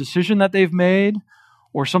a decision that they've made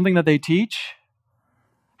or something that they teach?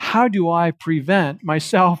 How do I prevent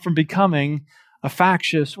myself from becoming a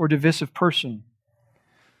factious or divisive person?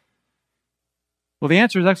 Well, the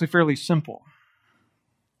answer is actually fairly simple.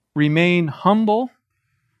 Remain humble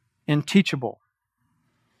and teachable.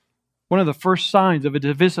 One of the first signs of a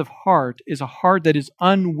divisive heart is a heart that is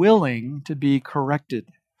unwilling to be corrected,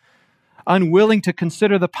 unwilling to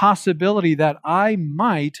consider the possibility that I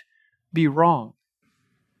might be wrong.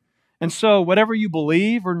 And so, whatever you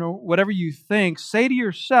believe or whatever you think, say to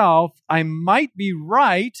yourself, I might be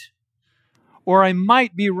right or I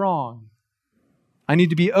might be wrong. I need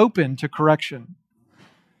to be open to correction.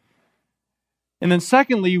 And then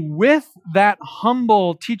secondly, with that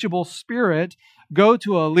humble, teachable spirit, go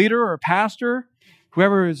to a leader or a pastor,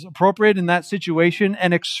 whoever is appropriate in that situation,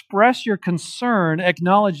 and express your concern,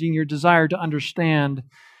 acknowledging your desire to understand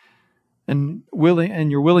and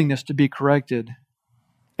your willingness to be corrected.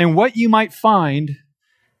 And what you might find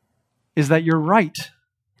is that you're right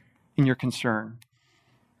in your concern.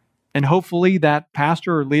 And hopefully that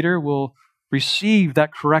pastor or leader will receive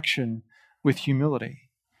that correction with humility.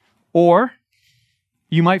 Or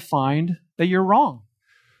you might find that you're wrong.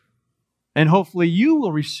 And hopefully you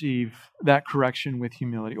will receive that correction with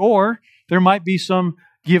humility. Or there might be some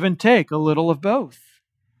give and take, a little of both.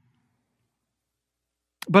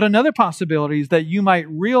 But another possibility is that you might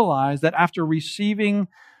realize that after receiving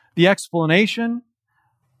the explanation,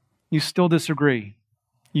 you still disagree.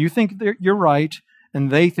 You think you're right,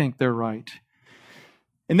 and they think they're right.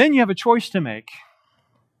 And then you have a choice to make.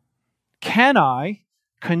 Can I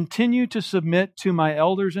continue to submit to my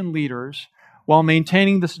elders and leaders while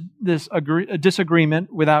maintaining this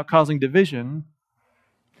disagreement without causing division?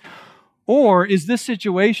 Or is this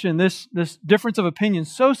situation, this difference of opinion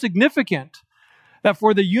so significant that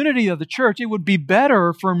for the unity of the church, it would be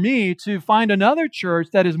better for me to find another church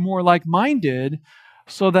that is more like-minded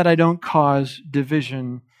so that I don't cause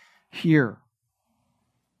division here?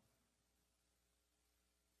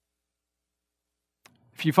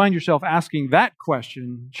 If you find yourself asking that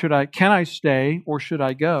question, can I stay or should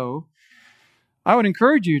I go? I would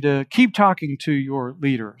encourage you to keep talking to your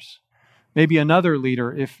leaders, maybe another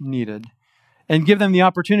leader if needed, and give them the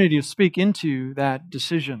opportunity to speak into that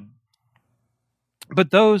decision.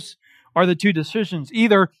 But those are the two decisions.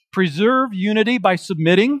 Either preserve unity by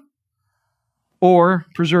submitting, or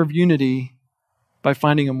preserve unity by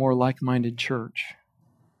finding a more like-minded church.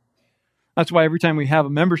 That's why every time we have a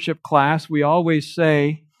membership class, we always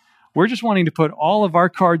say, we're just wanting to put all of our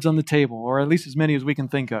cards on the table, or at least as many as we can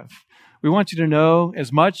think of. We want you to know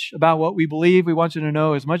as much about what we believe. We want you to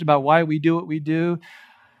know as much about why we do what we do.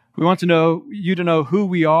 We want you to know who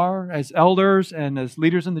we are as elders and as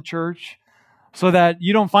leaders in the church, so that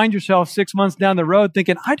you don't find yourself 6 months down the road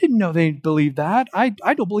thinking, I didn't know they believed that. I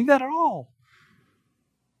don't believe that at all.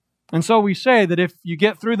 And so we say that if you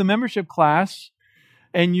get through the membership class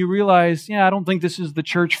and you realize, I don't think this is the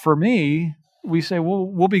church for me, we say, well,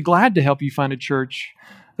 we'll be glad to help you find a church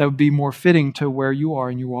that would be more fitting to where you are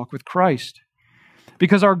in your walk with Christ.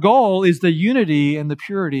 Because our goal is the unity and the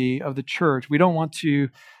purity of the church. We don't want to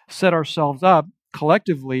set ourselves up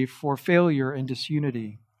collectively for failure and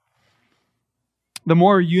disunity. The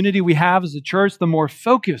more unity we have as a church, the more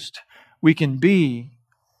focused we can be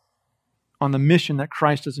on the mission that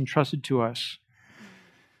Christ has entrusted to us.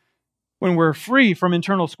 When we're free from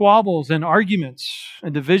internal squabbles and arguments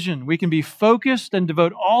and division, we can be focused and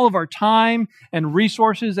devote all of our time and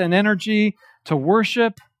resources and energy to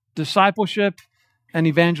worship, discipleship, and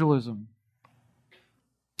evangelism.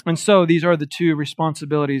 And so these are the two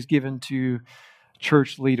responsibilities given to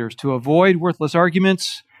church leaders: to avoid worthless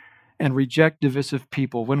arguments and reject divisive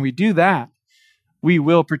people. When we do that, we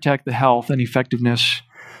will protect the health and effectiveness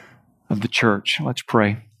of the church. Let's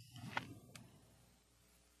pray.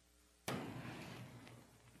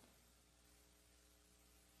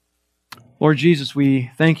 Lord Jesus, we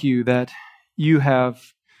thank you that you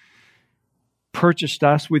have purchased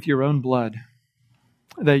us with your own blood,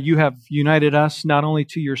 that you have united us not only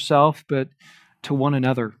to yourself, but to one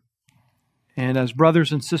another. And as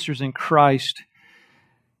brothers and sisters in Christ,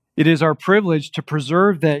 it is our privilege to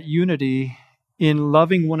preserve that unity in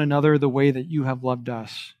loving one another the way that you have loved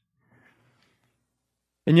us.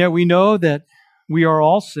 And yet we know that we are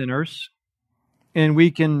all sinners, and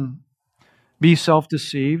we can be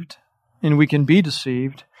self-deceived, and we can be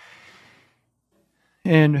deceived.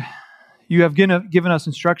 And you have given us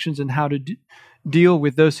instructions on how to deal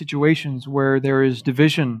with those situations where there is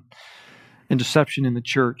division and deception in the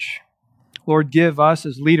church. Lord, give us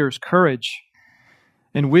as leaders courage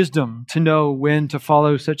and wisdom to know when to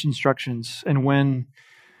follow such instructions and when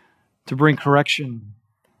to bring correction.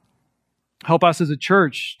 Help us as a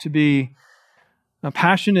church to be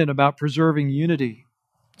passionate about preserving unity,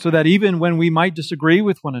 so that even when we might disagree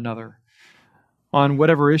with one another on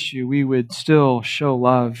whatever issue, we would still show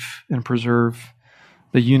love and preserve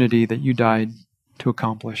the unity that you died to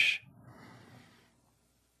accomplish.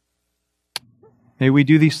 May we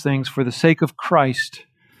do these things for the sake of Christ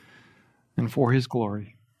and for his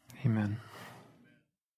glory. Amen.